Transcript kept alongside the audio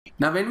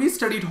Now, when we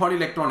studied hot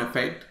electron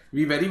effect,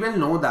 we very well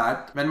know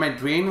that when my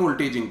drain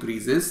voltage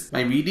increases,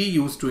 my VD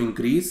used to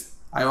increase.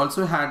 I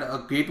also had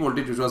a gate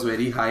voltage which was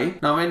very high.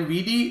 Now, when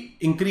VD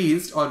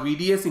increased, or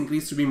VDS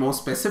increased to be more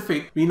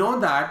specific, we know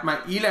that my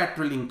E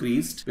lateral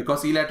increased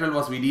because E lateral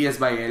was VDS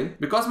by L.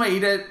 Because my E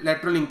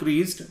lateral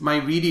increased,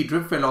 my VD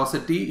drift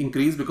velocity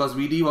increased because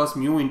VD was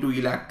mu into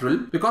E lateral.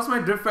 Because my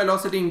drift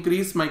velocity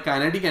increased, my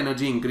kinetic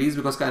energy increased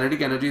because kinetic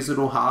energy is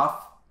rho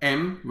half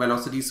m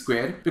velocity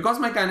square. Because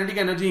my kinetic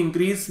energy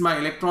increased, my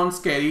electrons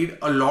carried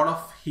a lot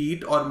of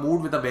heat or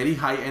moved with a very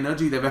high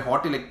energy. They were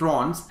hot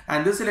electrons,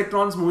 and these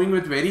electrons moving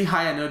with very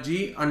high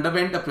energy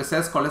underwent a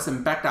process called as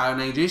impact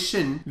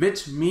ionization,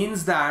 which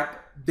means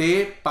that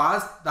they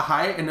pass the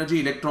high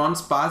energy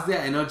electrons, pass their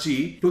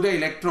energy to the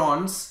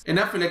electrons,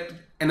 enough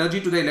energy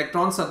to the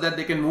electrons so that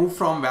they can move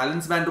from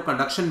valence band to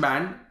conduction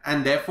band,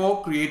 and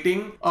therefore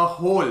creating a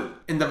hole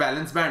in the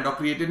valence band, or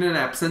creating an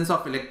absence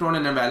of electron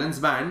in a valence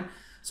band.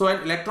 So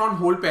an electron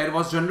hole pair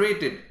was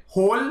generated.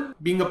 Hole,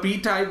 being a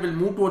p-type, will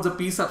move towards a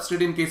p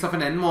substrate in case of an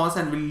NMOS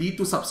and will lead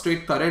to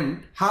substrate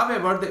current.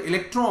 However, the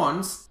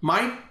electrons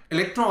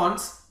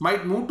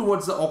might move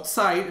towards the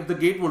oxide if the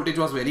gate voltage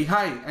was very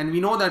high. And we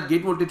know that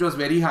gate voltage was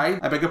very high.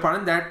 I beg your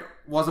pardon, that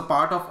was a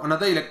part of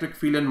another electric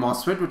field in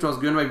MOSFET, which was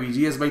given by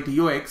VGS by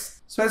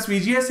TOX. So as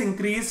VGS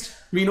increased,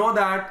 we know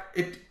that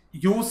it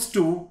used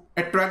to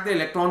attract the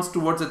electrons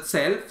towards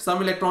itself.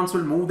 Some electrons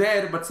will move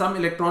there, but some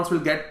electrons will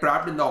get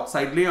trapped in the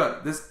oxide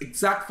layer. This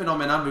exact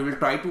phenomena we will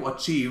try to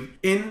achieve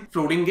in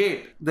floating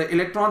gate. The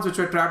electrons which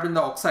were trapped in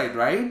the oxide,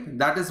 right?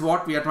 That is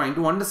what we are trying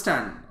to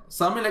understand.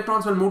 Some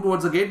electrons will move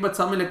towards the gate, but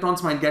some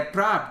electrons might get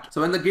trapped.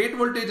 So when the gate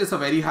voltage is a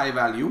very high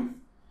value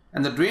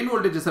and the drain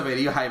voltage is a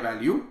very high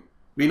value,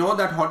 we know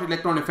that hot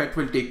electron effect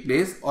will take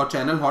place, or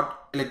channel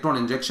hot electron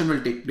injection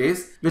will take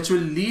place, which will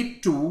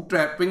lead to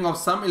trapping of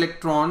some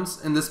electrons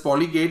in this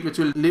polygate, which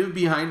will leave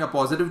behind a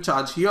positive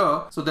charge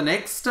here. So the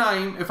next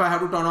time if I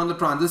have to turn on the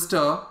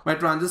transistor, my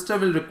transistor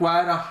will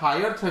require a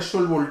higher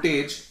threshold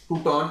voltage to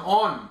turn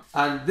on.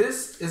 And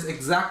this is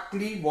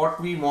exactly what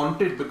we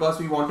wanted, because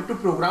we wanted to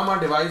program our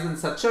device in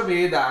such a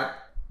way that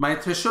my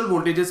threshold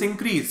voltage is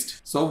increased.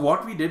 So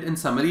what we did in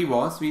summary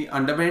was we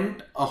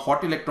underwent a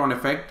hot electron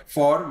effect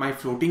for my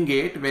floating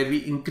gate, where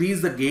we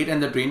increase the gate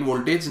and the drain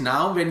voltage.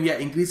 Now when we are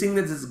increasing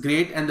this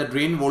gate and the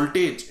drain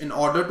voltage in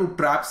order to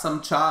trap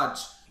some charge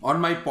on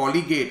my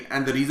poly gate,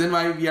 and the reason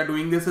why we are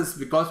doing this is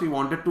because we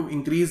wanted to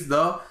increase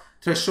the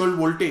threshold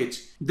voltage.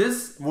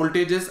 These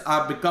voltages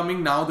are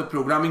becoming now the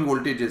programming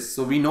voltages.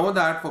 So we know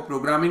that for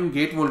programming,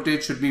 gate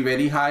voltage should be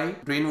very high,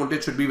 drain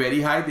voltage should be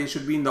very high. They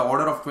should be in the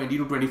order of 20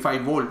 to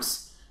 25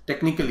 volts.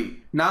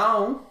 Technically.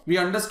 Now we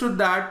understood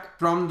that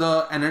from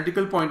the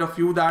analytical point of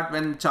view, that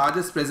when charge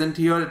is present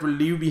here, it will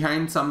leave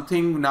behind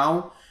something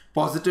now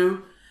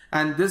positive,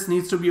 and this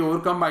needs to be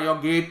overcome by your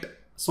gate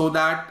so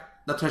that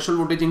the threshold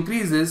voltage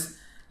increases.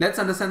 Let's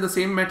understand the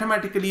same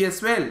mathematically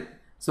as well.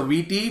 So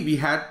VT, we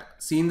had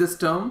seen this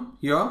term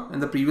here in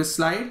the previous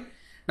slide.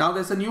 Now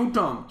there's a new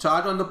term,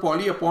 charge on the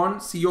poly upon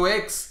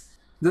COX.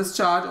 This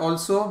charge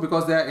also,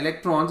 because there are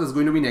electrons, is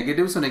going to be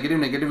negative, so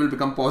negative will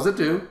become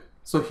positive.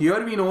 So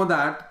here we know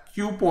that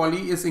Q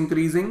poly is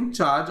increasing,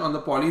 charge on the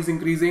poly is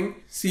increasing,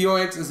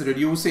 COX is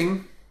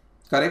reducing,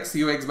 correct,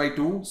 COX by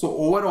 2. So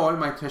overall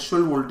my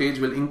threshold voltage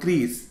will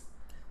increase.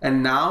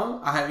 And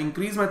now I have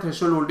increased my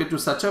threshold voltage to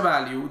such a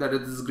value that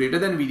it is greater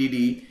than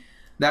VDD.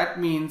 That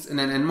means in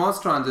an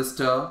NMOS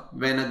transistor,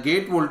 when a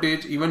gate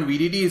voltage, even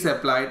VDD is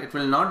applied, it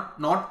will not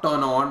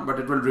turn on, but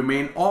it will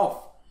remain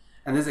off.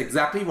 And this is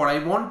exactly what I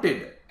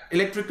wanted.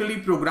 Electrically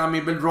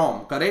programmable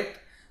ROM, correct?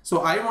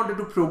 So I wanted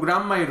to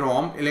program my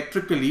ROM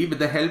electrically with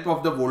the help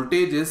of the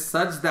voltages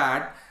such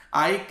that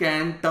I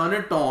can turn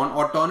it on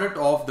or turn it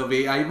off the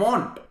way I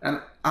want.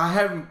 And I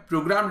have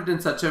programmed it in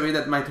such a way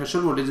that my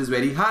threshold voltage is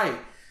very high.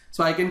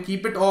 So I can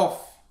keep it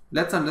off.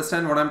 Let's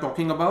understand what I'm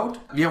talking about.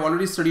 We have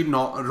already studied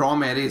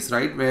ROM arrays,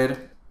 right?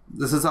 Where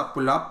this is a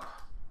pull-up,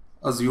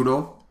 a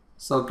pseudo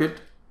circuit,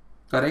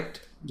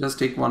 correct? Just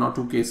take one or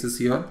two cases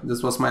here.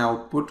 This was my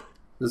output.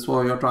 This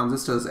were your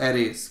transistors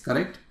arrays,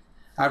 correct?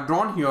 I've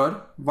drawn here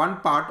one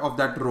part of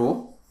that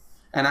row,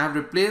 and I have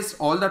replaced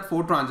all that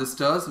 4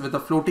 transistors with a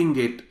floating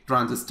gate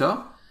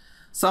transistor.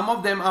 Some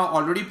of them are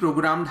already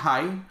programmed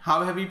high.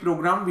 How have we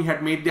programmed? We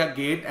had made their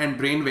gate and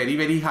drain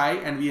very high,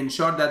 and we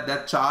ensured that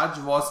that charge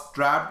was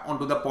trapped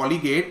onto the poly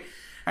gate.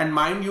 And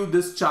mind you,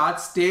 this charge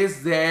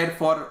stays there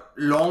for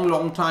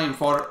long time,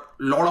 for a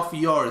lot of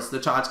years. The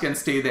charge can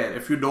stay there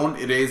if you don't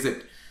erase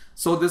it.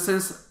 So this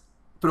is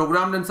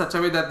programmed in such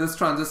a way that this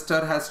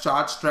transistor has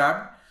charge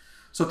trapped.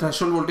 So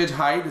threshold voltage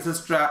high,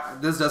 this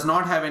does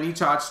not have any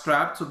charge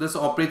trapped. So this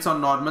operates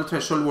on normal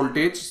threshold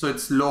voltage. So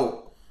it's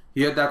low.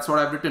 Here that's what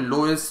I've written.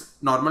 Low is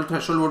normal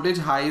threshold voltage,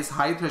 high is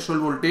high threshold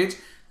voltage.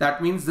 That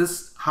means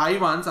this high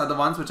ones are the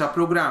ones which are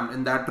programmed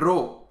in that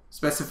row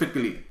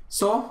specifically.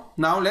 So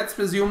now let's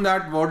presume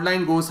that word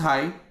line goes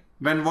high.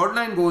 When word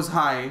line goes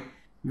high,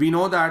 we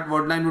know that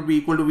word line would be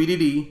equal to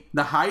VDD.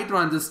 The high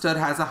transistor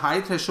has a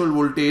high threshold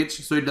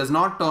voltage, so it does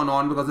not turn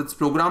on because it's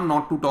programmed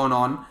not to turn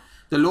on.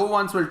 The low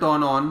ones will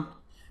turn on.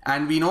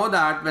 And we know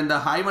that when the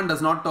high one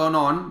does not turn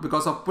on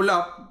because of pull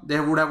up, they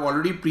would have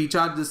already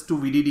pre-charged this to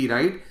VDD,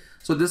 right?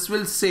 So this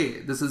will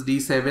say this is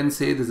D7,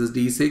 say this is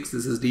D6,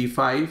 this is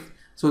D5.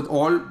 So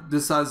all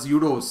this are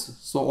zeros.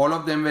 So all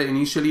of them were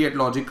initially at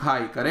logic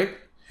high, correct?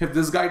 If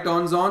this guy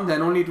turns on,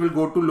 then only it will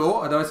go to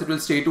low, otherwise it will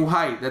stay to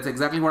high. That's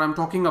exactly what I'm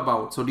talking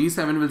about. So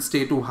D7 will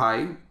stay to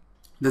high.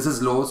 This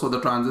is low, so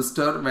the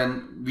transistor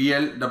when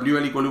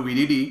WL equal to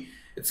VDD,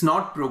 it's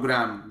not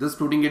programmed. This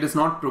floating gate is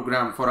not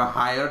programmed for a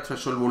higher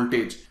threshold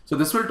voltage. So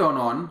this will turn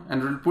on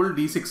and it will pull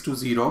D6 to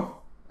 0,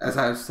 as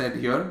I have said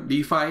here.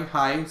 D5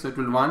 high, so it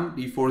will 1,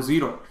 D4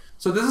 0.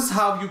 So this is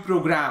how you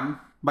program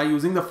by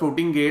using the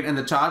floating gate and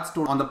the charge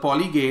stored on the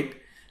poly gate.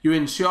 You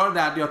ensure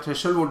that your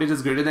threshold voltage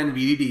is greater than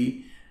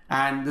VDD,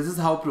 and this is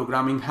how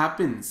programming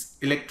happens.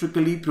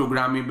 Electrically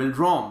programmable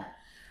ROM.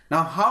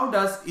 Now how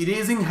does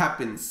erasing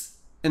happens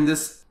in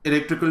this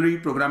electrically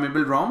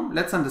programmable ROM?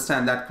 Let's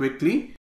understand that quickly.